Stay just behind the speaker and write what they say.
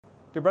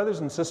Dear brothers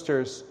and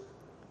sisters,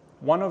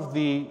 one of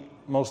the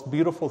most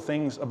beautiful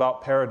things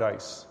about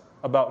paradise,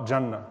 about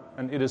Jannah,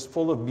 and it is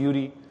full of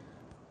beauty,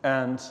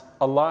 and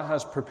Allah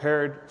has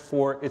prepared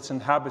for its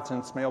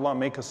inhabitants, may Allah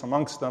make us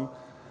amongst them,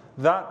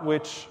 that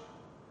which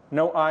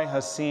no eye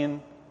has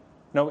seen,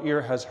 no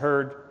ear has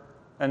heard,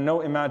 and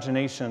no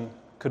imagination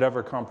could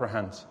ever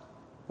comprehend.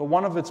 But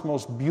one of its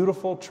most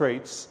beautiful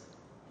traits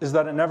is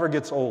that it never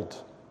gets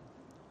old.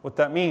 What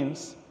that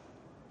means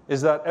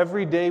is that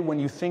every day when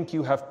you think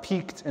you have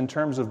peaked in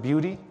terms of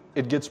beauty,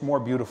 it gets more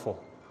beautiful.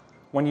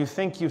 When you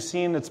think you've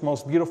seen its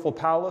most beautiful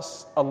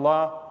palace,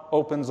 Allah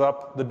opens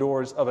up the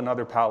doors of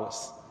another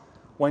palace.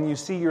 When you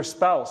see your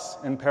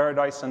spouse in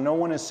paradise, and no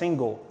one is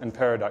single in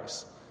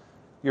paradise,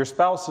 your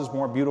spouse is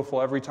more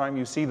beautiful every time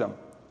you see them.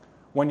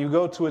 When you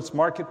go to its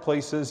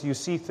marketplaces, you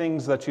see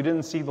things that you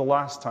didn't see the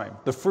last time.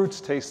 The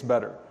fruits taste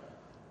better.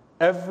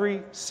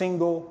 Every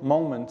single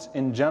moment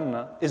in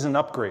Jannah is an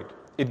upgrade.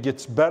 It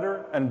gets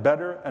better and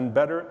better and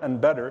better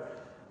and better.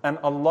 And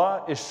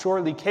Allah is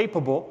surely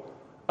capable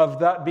of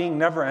that being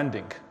never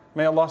ending.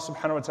 May Allah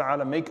subhanahu wa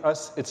ta'ala make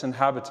us its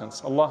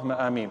inhabitants. Allahumma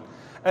ameen.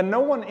 And no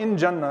one in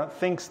Jannah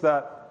thinks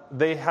that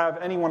they have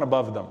anyone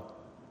above them.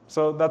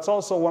 So that's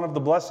also one of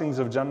the blessings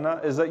of Jannah,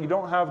 is that you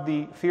don't have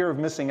the fear of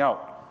missing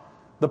out.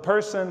 The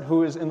person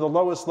who is in the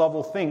lowest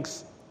level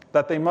thinks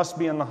that they must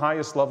be in the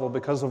highest level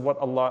because of what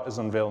Allah is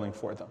unveiling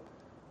for them.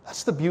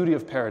 That's the beauty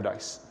of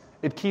paradise.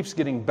 It keeps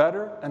getting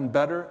better and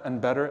better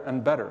and better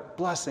and better.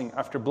 Blessing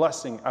after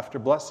blessing after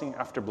blessing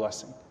after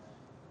blessing.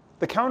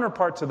 The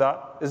counterpart to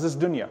that is this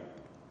dunya,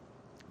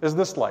 is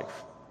this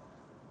life,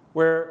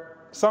 where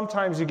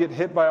sometimes you get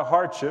hit by a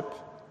hardship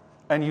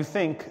and you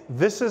think,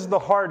 this is the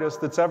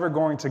hardest that's ever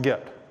going to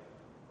get.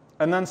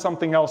 And then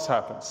something else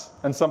happens,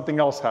 and something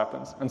else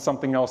happens, and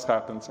something else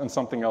happens, and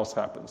something else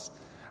happens.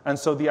 And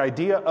so the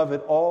idea of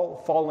it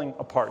all falling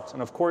apart.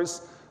 And of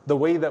course, the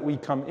way that we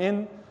come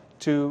in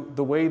to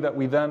the way that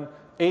we then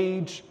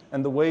age,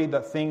 and the way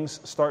that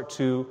things start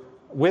to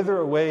wither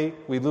away,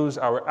 we lose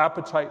our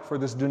appetite for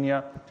this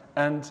dunya,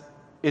 and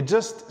it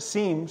just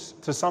seems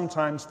to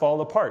sometimes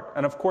fall apart.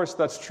 And of course,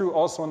 that's true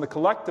also in the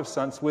collective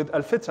sense with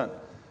al-fitan,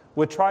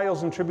 with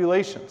trials and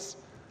tribulations.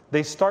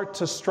 They start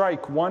to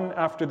strike one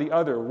after the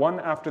other,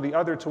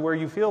 to where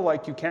you feel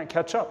like you can't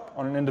catch up.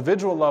 On an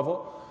individual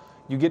level,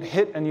 you get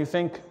hit and you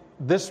think,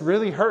 this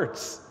really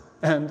hurts.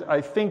 And I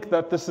think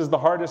that this is the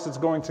hardest it's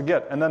going to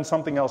get. And then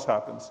something else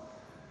happens.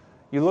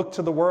 You look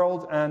to the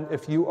world, and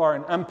if you are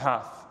an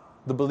empath,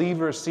 the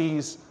believer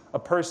sees a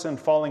person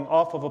falling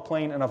off of a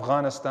plane in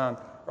Afghanistan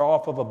or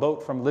off of a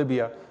boat from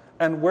Libya.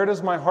 And where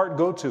does my heart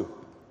go to?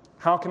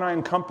 How can I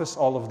encompass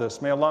all of this?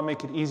 May Allah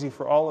make it easy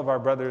for all of our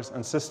brothers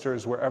and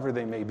sisters wherever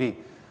they may be.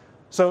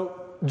 So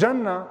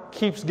Jannah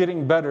keeps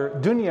getting better.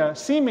 Dunya,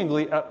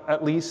 seemingly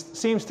at least,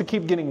 seems to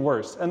keep getting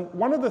worse. And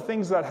one of the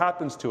things that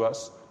happens to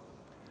us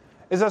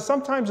is that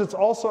sometimes it's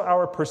also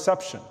our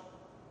perception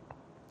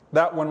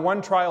that when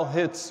one trial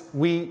hits,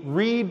 we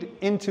read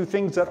into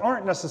things that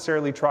aren't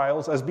necessarily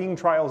trials as being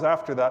trials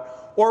after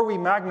that, or we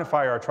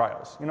magnify our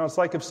trials. You know, it's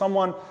like if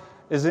someone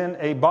is in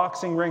a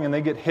boxing ring and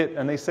they get hit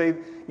and they say,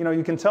 you know,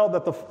 you can tell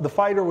that the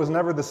fighter was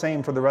never the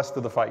same for the rest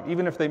of the fight,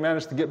 even if they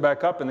managed to get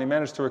back up and they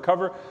managed to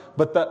recover,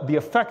 but that the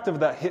effect of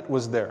that hit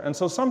was there. And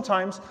so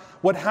sometimes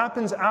what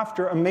happens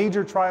after a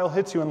major trial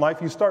hits you in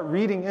life, you start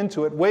reading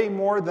into it way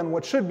more than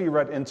what should be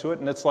read into it,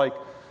 and it's like,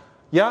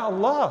 Ya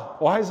Allah,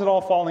 why is it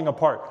all falling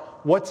apart?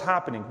 What's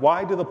happening?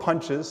 Why do the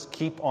punches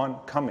keep on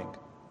coming?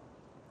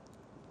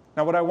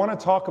 Now what I want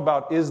to talk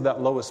about is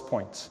that lowest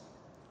point,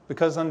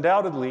 because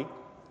undoubtedly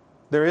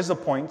there is a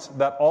point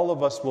that all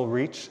of us will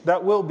reach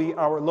that will be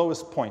our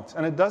lowest point.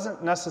 And it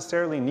doesn't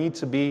necessarily need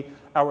to be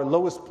our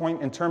lowest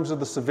point in terms of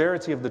the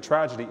severity of the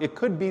tragedy. It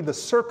could be the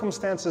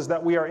circumstances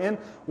that we are in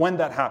when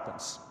that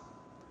happens.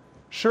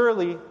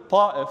 Surely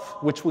Ta'if,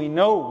 which we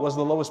know was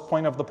the lowest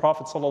point of the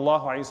Prophet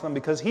ﷺ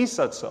because he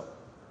said so.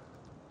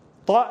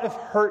 Ta'if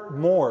hurt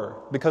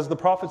more because the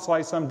Prophet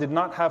ﷺ did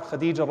not have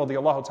Khadija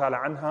radiallahu ta'ala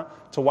anha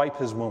to wipe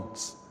his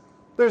wounds.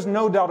 There's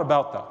no doubt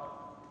about that.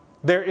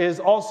 There is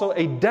also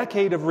a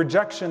decade of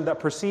rejection that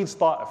precedes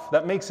Ta'if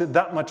that makes it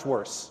that much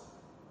worse.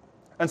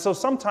 And so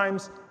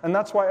sometimes, and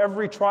that's why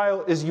every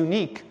trial is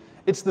unique,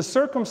 it's the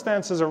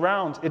circumstances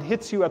around, it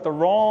hits you at the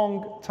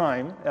wrong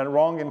time, and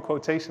wrong in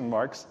quotation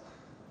marks,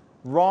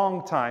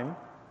 wrong time,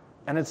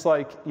 and it's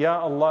like,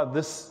 Ya Allah,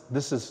 this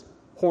is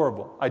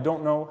horrible. I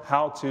don't know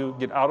how to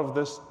get out of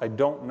this. I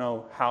don't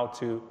know how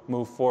to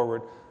move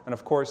forward. And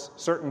of course,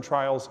 certain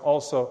trials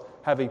also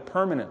have a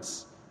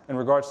permanence in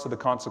regards to the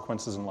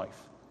consequences in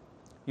life.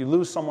 You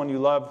lose someone you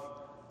love,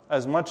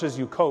 as much as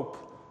you cope,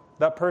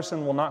 that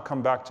person will not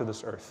come back to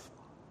this earth.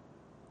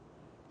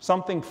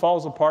 Something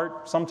falls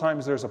apart,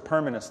 sometimes there's a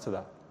permanence to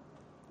that.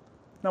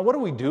 Now, what do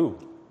we do?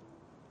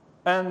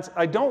 And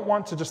I don't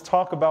want to just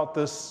talk about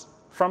this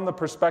from the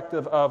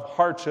perspective of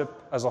hardship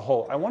as a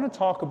whole. I want to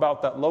talk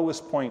about that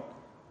lowest point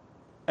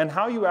and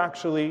how you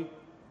actually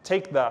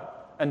take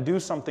that and do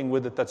something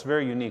with it that's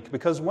very unique.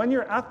 Because when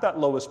you're at that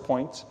lowest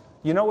point,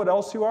 You know what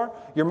else you are?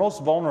 You're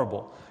most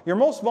vulnerable. You're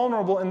most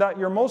vulnerable in that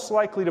you're most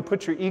likely to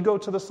put your ego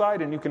to the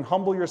side and you can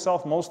humble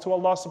yourself most to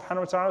Allah subhanahu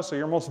wa ta'ala. So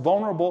you're most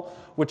vulnerable,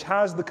 which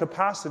has the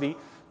capacity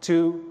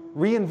to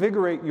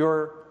reinvigorate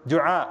your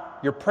dua,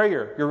 your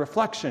prayer, your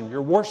reflection,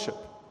 your worship.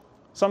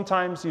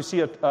 Sometimes you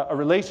see a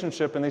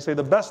relationship and they say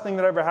the best thing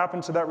that ever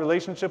happened to that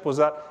relationship was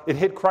that it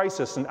hit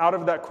crisis. And out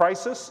of that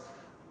crisis,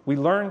 we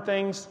learn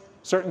things,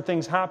 certain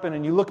things happen,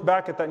 and you look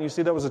back at that and you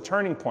see that was a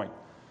turning point.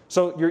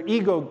 So your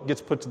ego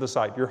gets put to the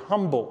side. You're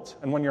humbled.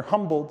 And when you're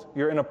humbled,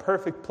 you're in a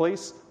perfect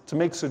place to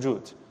make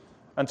sujood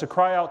and to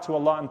cry out to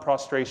Allah in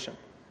prostration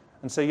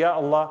and say, Ya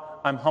Allah,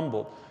 I'm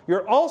humbled.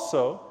 You're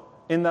also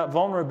in that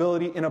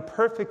vulnerability in a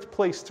perfect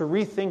place to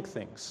rethink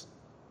things,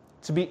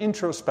 to be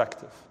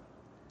introspective,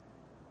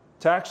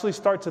 to actually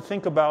start to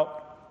think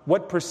about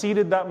what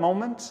preceded that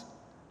moment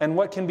and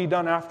what can be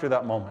done after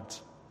that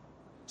moment.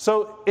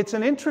 So it's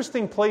an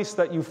interesting place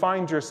that you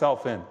find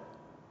yourself in.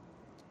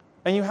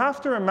 And you have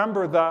to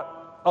remember that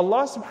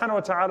Allah subhanahu wa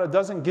ta'ala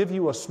doesn't give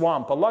you a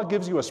swamp. Allah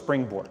gives you a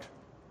springboard.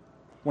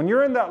 When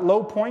you're in that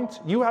low point,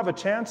 you have a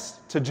chance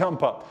to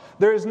jump up.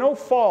 There is no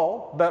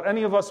fall that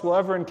any of us will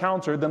ever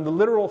encounter than the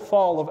literal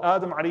fall of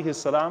Adam alayhi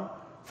salam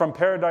from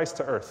paradise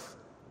to earth.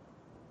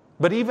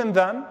 But even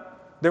then,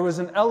 there was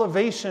an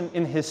elevation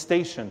in his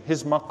station,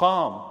 his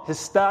maqam, his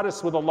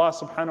status with Allah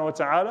subhanahu wa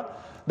ta'ala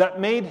that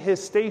made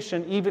his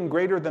station even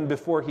greater than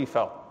before he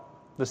fell.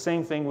 The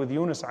same thing with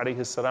Yunus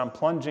alayhi salam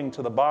plunging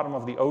to the bottom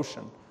of the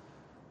ocean.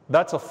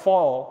 That's a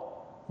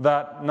fall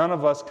that none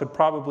of us could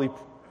probably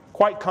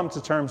quite come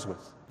to terms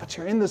with. But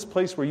you're in this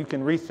place where you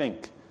can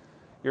rethink.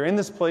 You're in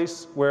this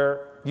place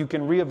where you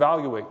can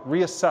reevaluate,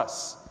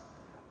 reassess,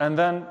 and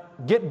then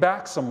get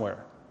back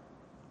somewhere.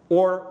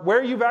 Or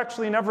where you've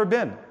actually never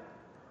been.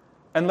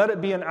 And let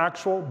it be an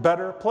actual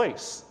better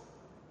place.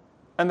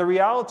 And the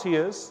reality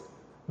is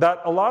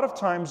that a lot of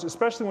times,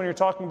 especially when you're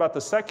talking about the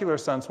secular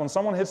sense, when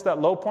someone hits that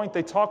low point,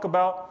 they talk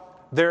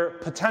about their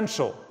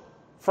potential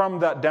from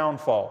that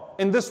downfall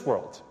in this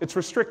world. It's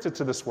restricted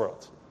to this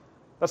world.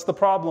 That's the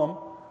problem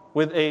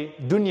with a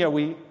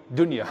dunyawi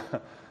dunya,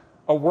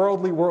 a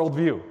worldly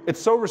worldview. It's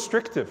so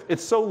restrictive.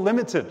 It's so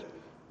limited.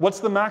 What's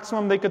the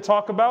maximum they could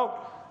talk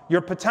about?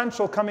 Your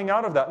potential coming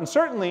out of that. And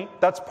certainly,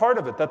 that's part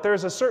of it, that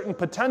there's a certain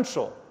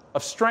potential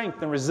of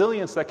strength and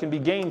resilience that can be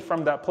gained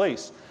from that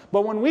place.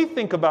 But when we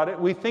think about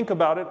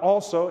it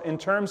also in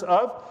terms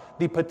of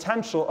the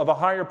potential of a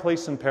higher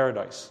place in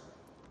paradise,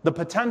 the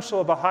potential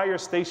of a higher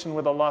station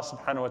with Allah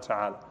subhanahu wa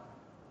ta'ala.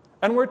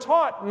 And we're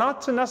taught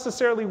not to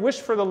necessarily wish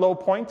for the low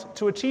point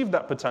to achieve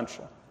that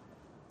potential.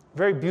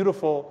 Very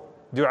beautiful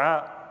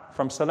dua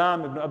from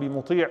Salam ibn Abi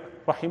Muti'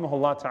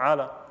 rahimahullah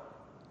ta'ala.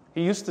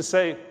 He used to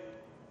say,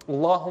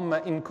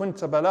 Allahumma in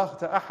kunta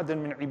balaghta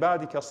ahadan min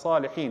ibadika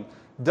as-salihin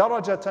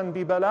darajatan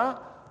bi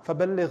bala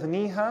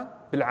faballighniha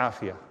bil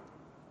afiyah.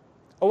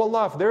 Oh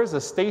Allah, if there is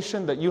a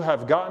station that you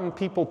have gotten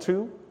people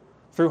to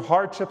through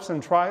hardships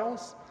and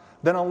trials,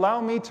 then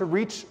allow me to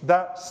reach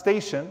that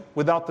station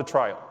without the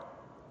trial.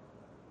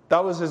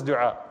 That was his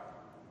dua.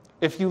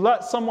 If you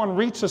let someone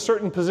reach a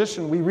certain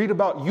position, we read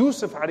about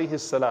Yusuf alayhi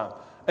salam,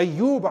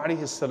 Ayyub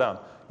alayhi salam,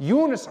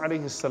 Yunus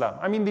alayhi salam.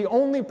 I mean, the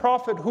only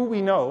prophet who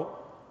we know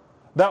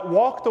that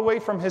walked away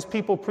from his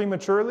people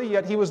prematurely,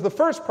 yet he was the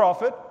first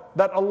prophet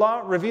that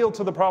Allah revealed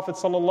to the Prophet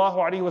sallallahu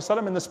alaihi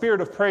wasallam in the spirit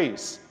of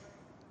praise.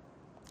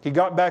 He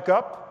got back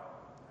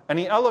up and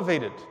he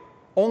elevated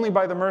only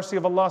by the mercy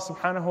of Allah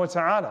subhanahu wa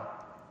ta'ala.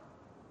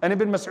 And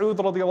Ibn Mas'ud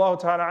radiallahu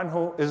ta'ala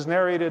anhu is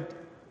narrated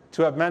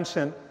to have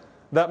mentioned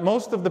that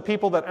most of the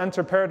people that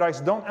enter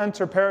paradise don't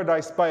enter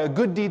paradise by a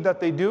good deed that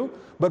they do,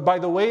 but by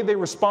the way they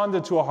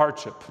responded to a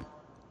hardship.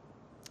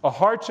 A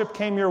hardship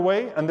came your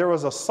way and there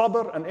was a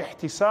sabr, an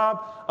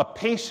ihtisab, a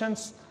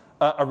patience,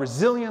 a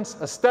resilience,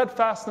 a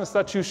steadfastness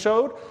that you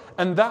showed,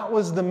 and that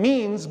was the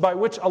means by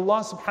which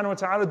Allah subhanahu wa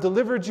ta'ala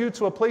delivered you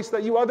to a place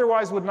that you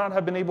otherwise would not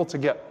have been able to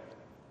get.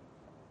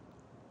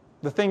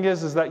 The thing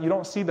is that you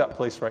don't see that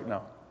place right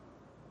now.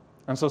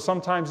 And so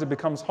sometimes it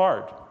becomes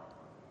hard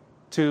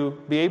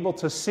to be able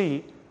to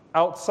see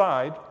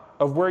outside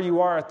of where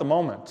you are at the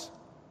moment,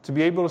 to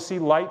be able to see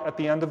light at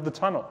the end of the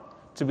tunnel,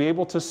 to be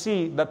able to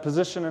see that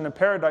position in a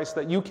paradise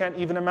that you can't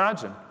even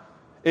imagine.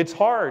 It's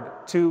hard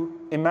to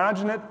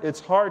imagine it,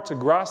 it's hard to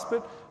grasp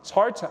it, it's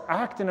hard to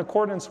act in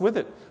accordance with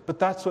it, but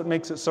that's what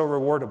makes it so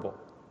rewardable.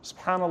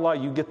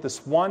 SubhanAllah, you get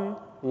this one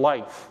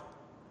life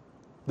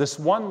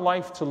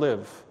to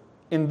live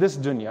in this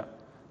dunya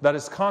that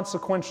is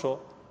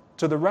consequential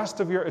to the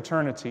rest of your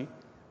eternity.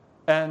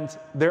 And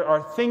there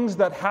are things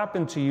that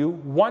happen to you,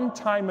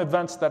 one-time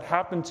events that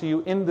happen to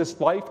you in this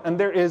life, and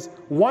there is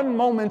one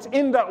moment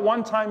in that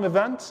one-time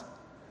event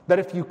that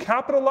if you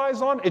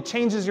capitalize on, it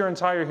changes your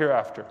entire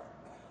hereafter.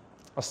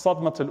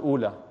 As-sadmat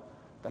al-ula,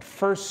 that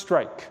first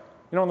strike.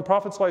 You know, when the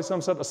Prophet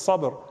ﷺ said,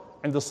 as-sabr,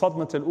 and the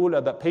sadmat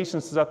al-ula, that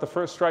patience is at the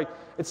first strike,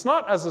 it's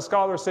not, as the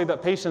scholars say,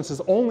 that patience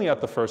is only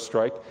at the first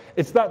strike.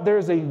 It's that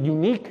there's a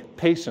unique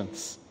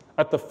patience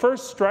at the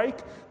first strike,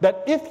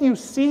 that if you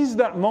seize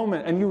that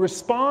moment and you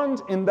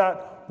respond in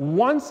that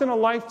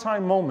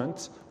once-in-a-lifetime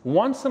moment,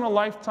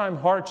 once-in-a-lifetime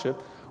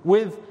hardship,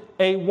 with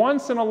a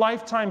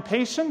once-in-a-lifetime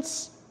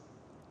patience,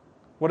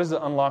 what does it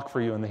unlock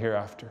for you in the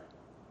hereafter?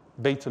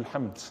 Baytul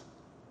Hamd,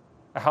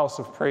 a house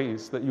of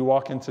praise that you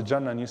walk into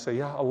Jannah and you say,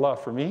 Ya Allah,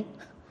 for me?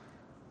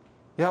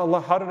 Ya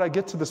Allah, how did I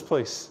get to this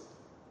place?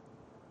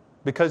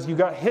 Because you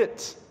got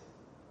hit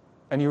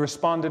and you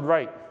responded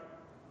right.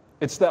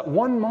 It's that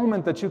one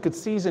moment that you could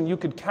seize and you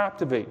could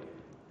captivate.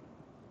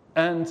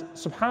 And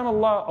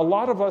subhanAllah, a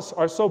lot of us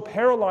are so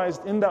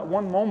paralyzed in that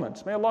one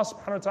moment. May Allah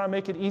subhanahu wa ta'ala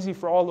make it easy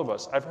for all of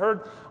us. I've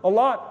heard a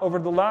lot over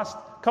the last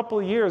couple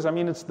of years. I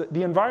mean, it's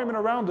the environment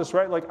around us,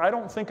 right? Like, I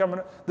don't think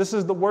this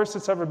is the worst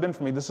it's ever been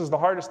for me. This is the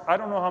hardest. I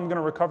don't know how I'm going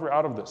to recover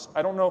out of this.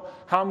 I don't know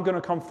how I'm going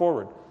to come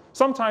forward.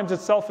 Sometimes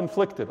it's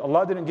self-inflicted.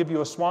 Allah didn't give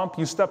you a swamp,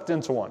 you stepped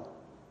into one.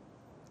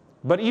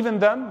 But even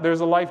then,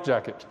 there's a life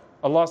jacket.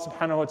 Allah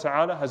subhanahu wa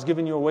ta'ala has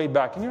given you a way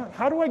back. And you're like,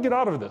 how do I get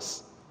out of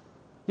this?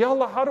 Ya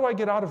Allah, how do I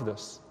get out of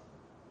this?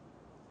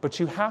 But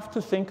you have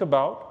to think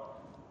about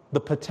the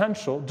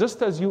potential,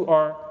 just as you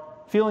are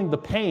feeling the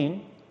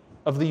pain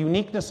of the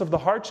uniqueness of the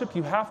hardship,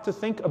 you have to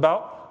think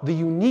about the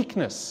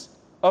uniqueness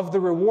of the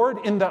reward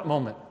in that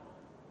moment.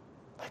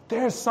 Like,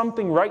 there's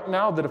something right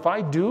now that if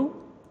I do,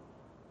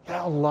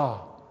 Ya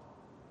Allah,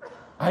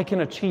 I can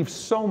achieve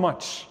so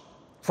much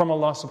from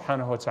Allah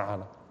subhanahu wa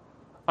ta'ala.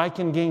 I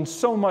can gain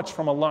so much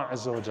from Allah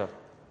Azza wa Jal.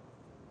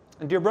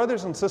 And dear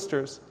brothers and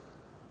sisters,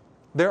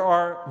 there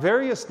are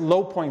various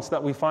low points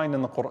that we find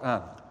in the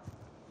Quran.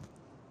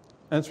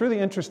 And it's really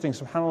interesting,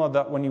 subhanAllah,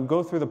 that when you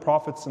go through the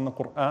prophets in the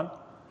Quran,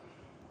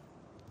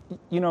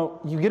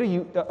 you get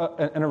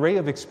an array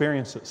of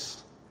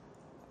experiences.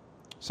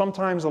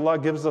 Sometimes Allah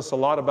gives us a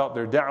lot about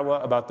their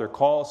da'wah, about their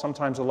call.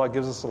 Sometimes Allah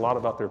gives us a lot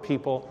about their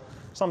people.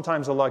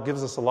 Sometimes Allah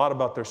gives us a lot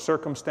about their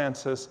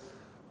circumstances.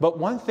 But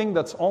one thing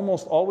that's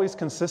almost always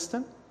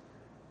consistent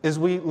is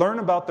we learn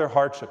about their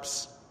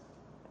hardships.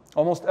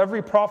 Almost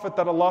every prophet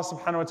that Allah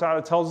subhanahu wa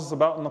ta'ala tells us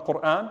about in the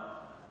Quran,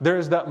 there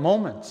is that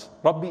moment.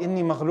 Rabbi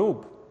inni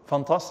maghloob,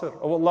 fantasir.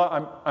 Oh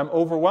Allah, I'm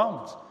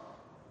overwhelmed.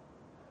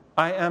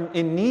 I am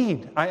in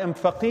need. I am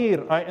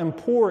faqir. I am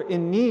poor,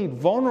 in need,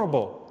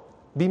 vulnerable.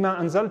 Bima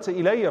anzalta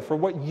ilayya, for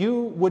what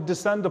you would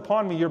descend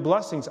upon me, your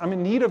blessings. I'm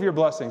in need of your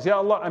blessings. Ya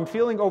Allah, I'm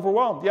feeling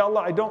overwhelmed. Ya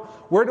Allah,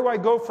 where do I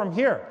go from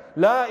here?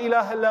 La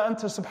ilaha illa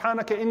anta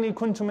subhanaka inni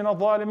kuntu min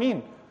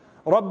al-zalimin.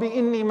 Rabbi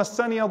inni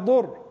massani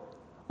ad-dur.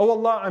 Oh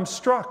Allah, I'm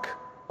struck.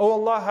 Oh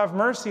Allah, have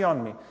mercy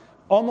on me.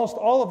 Almost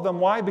all of them.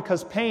 Why?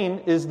 Because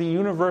pain is the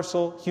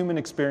universal human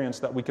experience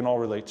that we can all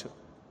relate to.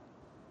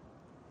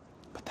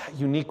 But that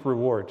unique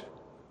reward,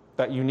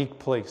 that unique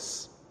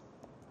place.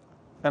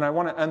 And I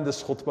want to end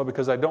this khutbah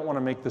because I don't want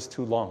to make this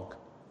too long.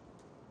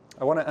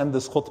 I want to end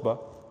this khutbah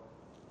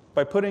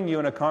by putting you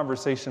in a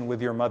conversation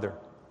with your mother.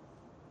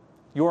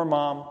 Your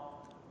mom,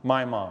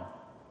 my mom.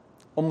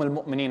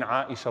 al-Mu'mineen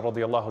Aisha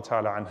radiyallahu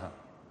ta'ala anha.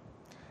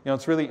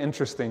 It's really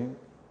interesting.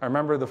 I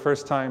remember the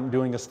first time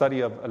doing a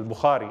study of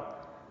Al-Bukhari,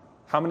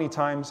 how many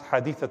times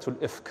Hadithatul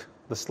Ifk,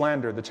 the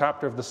slander, the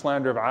chapter of the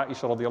slander of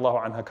Aisha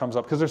radiyallahu anha comes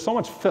up. Because there's so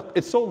much fiqh.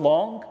 It's so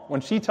long when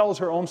she tells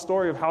her own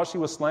story of how she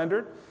was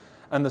slandered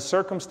and the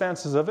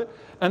circumstances of it.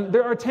 And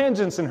there are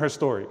tangents in her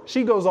story.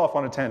 She goes off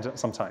on a tangent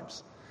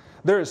sometimes.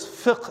 There is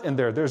fiqh in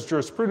there. There's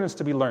jurisprudence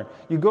to be learned.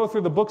 You go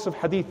through the books of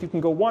hadith, you can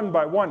go one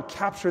by one,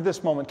 capture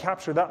this moment,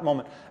 capture that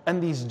moment,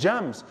 and these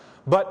gems.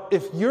 But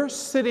if you're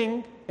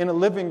sitting in a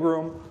living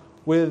room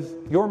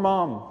with your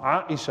mom,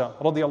 Aisha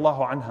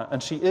radiyallahu anha,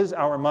 and she is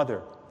our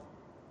mother,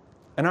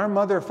 and our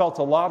mother felt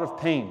a lot of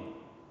pain,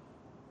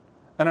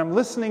 and I'm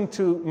listening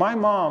to my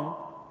mom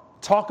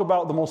talk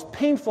about the most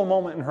painful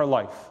moment in her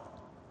life,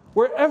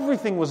 where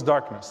everything was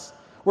darkness,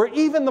 where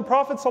even the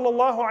Prophet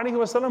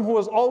ﷺ, who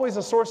was always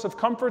a source of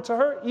comfort to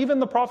her, even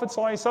the Prophet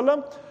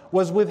ﷺ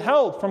was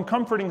withheld from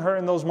comforting her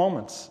in those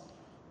moments.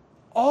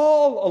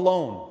 All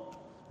alone,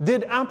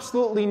 did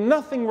absolutely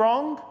nothing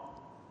wrong,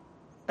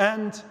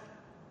 and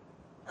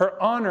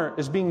her honor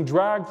is being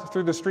dragged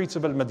through the streets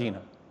of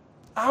Al-Madinah.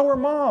 Our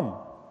mom.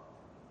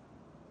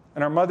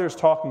 And our mother's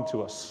talking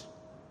to us.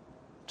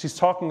 She's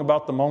talking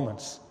about the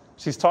moments.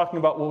 She's talking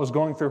about what was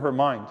going through her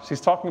mind. She's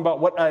talking about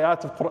what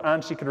ayat of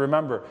Quran she could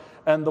remember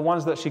and the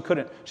ones that she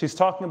couldn't. She's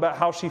talking about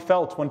how she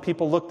felt when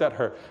people looked at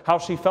her, how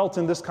she felt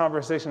in this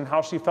conversation,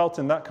 how she felt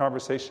in that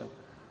conversation.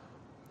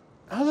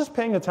 I was just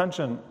paying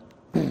attention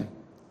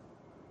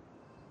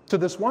to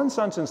this one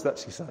sentence that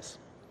she says.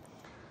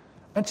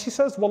 And she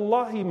says,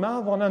 Wallahi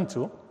ma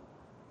dhanantu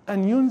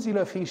an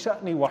yunzila fi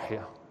sha'ni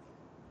wahya.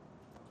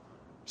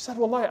 She said,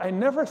 Wallahi, I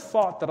never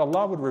thought that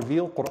Allah would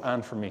reveal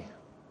Quran for me.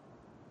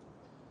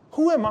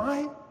 Who am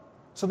I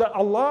so that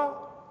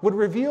Allah would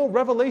reveal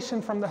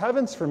revelation from the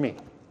heavens for me?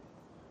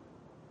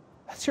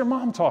 That's your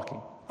mom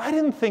talking. I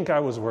didn't think I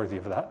was worthy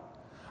of that.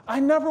 I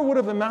never would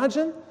have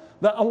imagined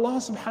that Allah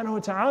subhanahu wa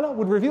ta'ala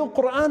would reveal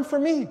Quran for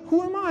me.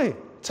 Who am I?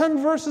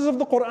 10 verses of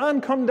the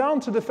Quran come down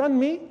to defend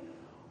me.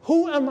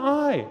 Who am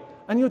I?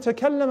 And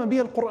yutakallama bi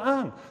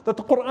al-Quran, that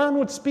the Quran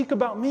would speak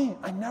about me.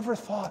 I never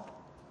thought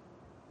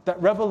that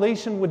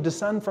revelation would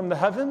descend from the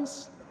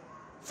heavens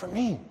for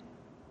me.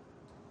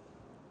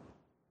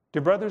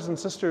 Dear brothers and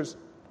sisters,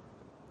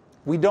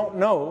 we don't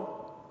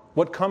know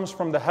what comes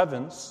from the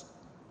heavens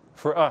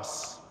for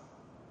us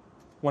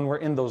when we're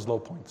in those low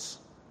points.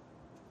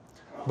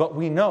 But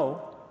we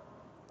know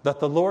that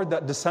the Lord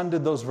that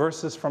descended those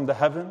verses from the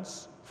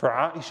heavens for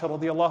Aisha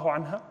radiallahu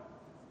anha,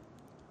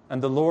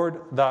 and the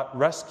Lord that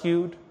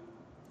rescued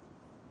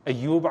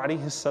Ayyub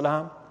alayhi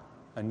salam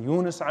and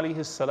Yunus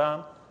alayhi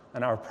salam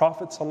and our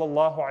Prophet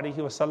sallallahu alayhi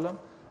wasallam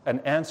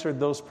and answered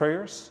those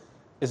prayers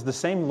is the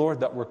same Lord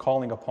that we're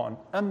calling upon.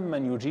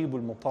 أَمَّنْ يُجِيبُ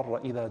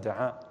الْمُضْطَرَّ إِذَا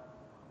دَعَاهُ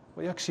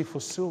وَيَكْشِفُ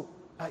السُّوءَ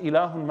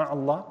أَإِلَٰهٌ مَعَ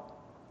اللَّهِ.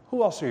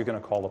 Who else are you going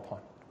to call upon?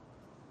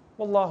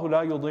 وَاللَّهُ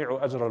لَا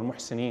يُضِيعُ أَجْرَ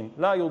الْمُحْسِنِينَ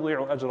لَا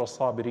يُضِيعُ أَجْرَ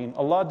الصَّابِرِينَ.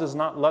 Allah does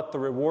not let the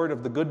reward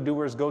of the good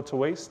doers go to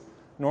waste,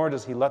 nor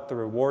does He let the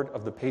reward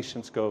of the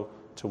patients go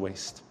to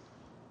waste.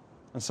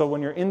 And so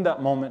when you're in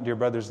that moment, dear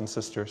brothers and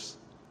sisters,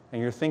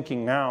 and you're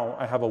thinking, now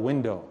I have a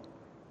window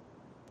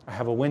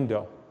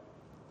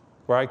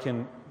where I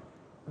can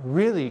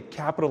really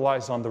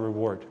capitalize on the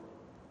reward.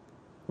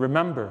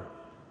 Remember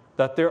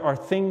that there are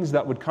things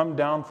that would come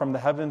down from the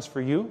heavens for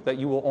you that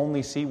you will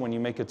only see when you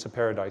make it to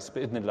paradise,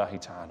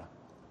 bi'idhnillahi ta'ala.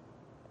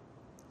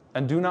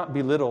 And do not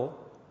belittle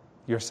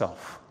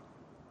yourself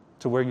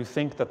to where you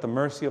think that the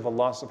mercy of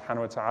Allah subhanahu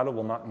wa ta'ala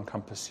will not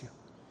encompass you.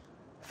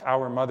 If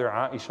our mother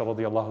Aisha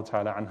radiallahu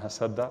ta'ala anha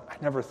said that, I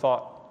never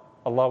thought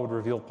Allah would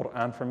reveal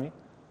Quran for me.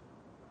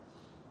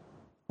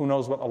 Who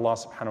knows what Allah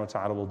subhanahu wa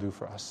ta'ala will do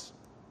for us?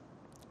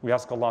 We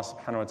ask Allah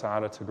subhanahu wa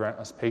ta'ala to grant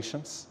us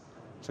patience,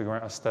 to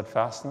grant us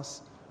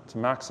steadfastness, to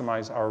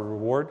maximize our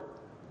reward,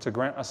 to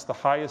grant us the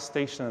highest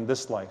station in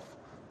this life,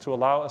 to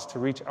allow us to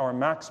reach our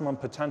maximum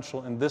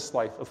potential in this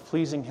life of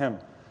pleasing Him,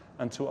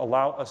 and to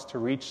allow us to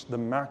reach the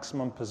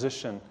maximum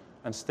position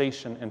and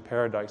station in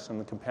paradise in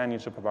the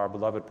companionship of our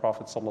beloved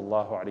Prophet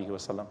sallallahu alaihi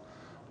wasallam.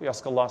 We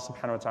ask Allah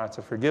subhanahu wa ta'ala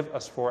to forgive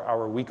us for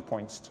our weak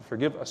points, to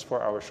forgive us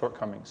for our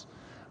shortcomings.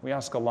 We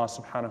ask Allah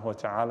subhanahu wa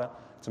ta'ala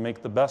to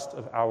make the best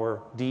of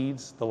our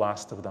deeds the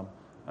last of them,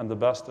 and the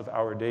best of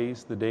our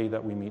days the day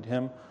that we meet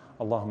Him.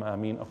 Allahumma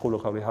ameen.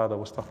 أقول قولي هذا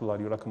واستغفر الله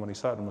لي ولكم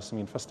ولسائر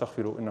المسلمين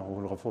فاستغفروا إنه هو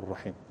الغفور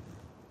الرحيم.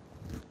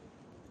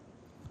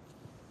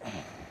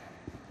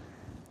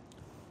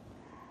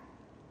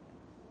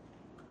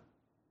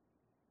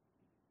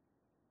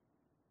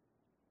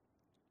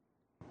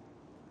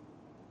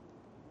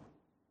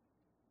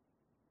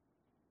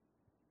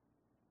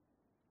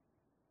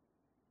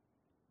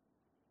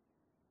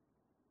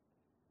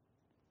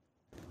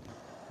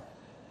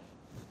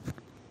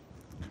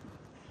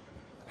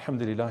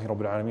 الحمد لله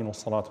رب العالمين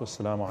والصلاة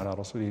والسلام على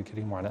رسوله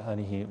الكريم وعلى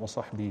آله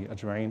وصحبه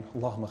أجمعين.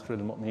 اللهم اغفر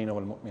للمؤمنين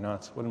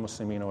والمؤمنات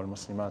والمسلمين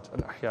والمسلمات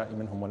الأحياء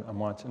منهم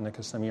والأموات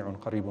إنك سميع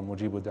قريب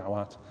مجيب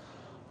الدعوات.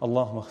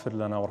 اللهم اغفر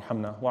لنا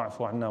وارحمنا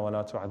واعف عنا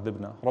ولا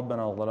تعذبنا.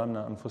 ربنا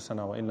ظلمنا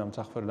أنفسنا وإن لم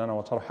تغفر لنا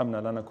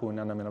وترحمنا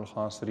لنكونن من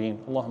الخاسرين.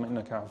 اللهم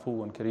إنك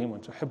عفو كريم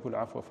تحب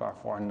العفو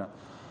فاعف عنا.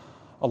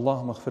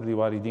 اللهم اغفر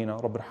لوالدينا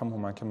رب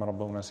ارحمهما كما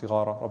ربونا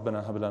صغارا.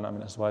 ربنا هب لنا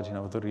من أزواجنا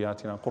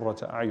وذرياتنا قرة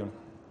أعين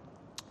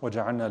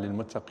وجعلنا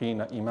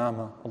للمتقين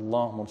إماما.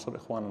 اللهم انصر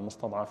إخواننا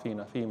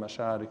المستضعفين في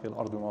مشارق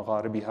الأرض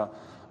ومغاربها.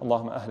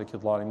 اللهم أهلك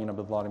الظالمين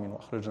بالظالمين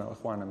وأخرجنا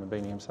وإخواننا من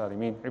بينهم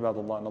سالمين. عباد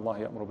الله إن الله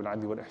يأمر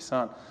بالعدل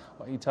والإحسان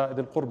وإيتاء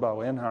ذي القربى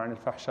وينهى عن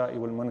الفحشاء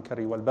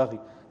والمنكر والبغي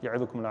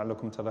يعظكم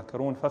لعلكم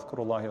تذكرون.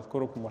 فاذكروا الله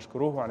يذكركم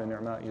واشكروه على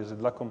نعمائه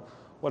يزد لكم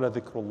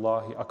ولذكر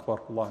الله أكبر.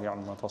 الله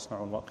يعلم ما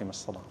تصنعون وأقم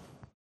الصلاة.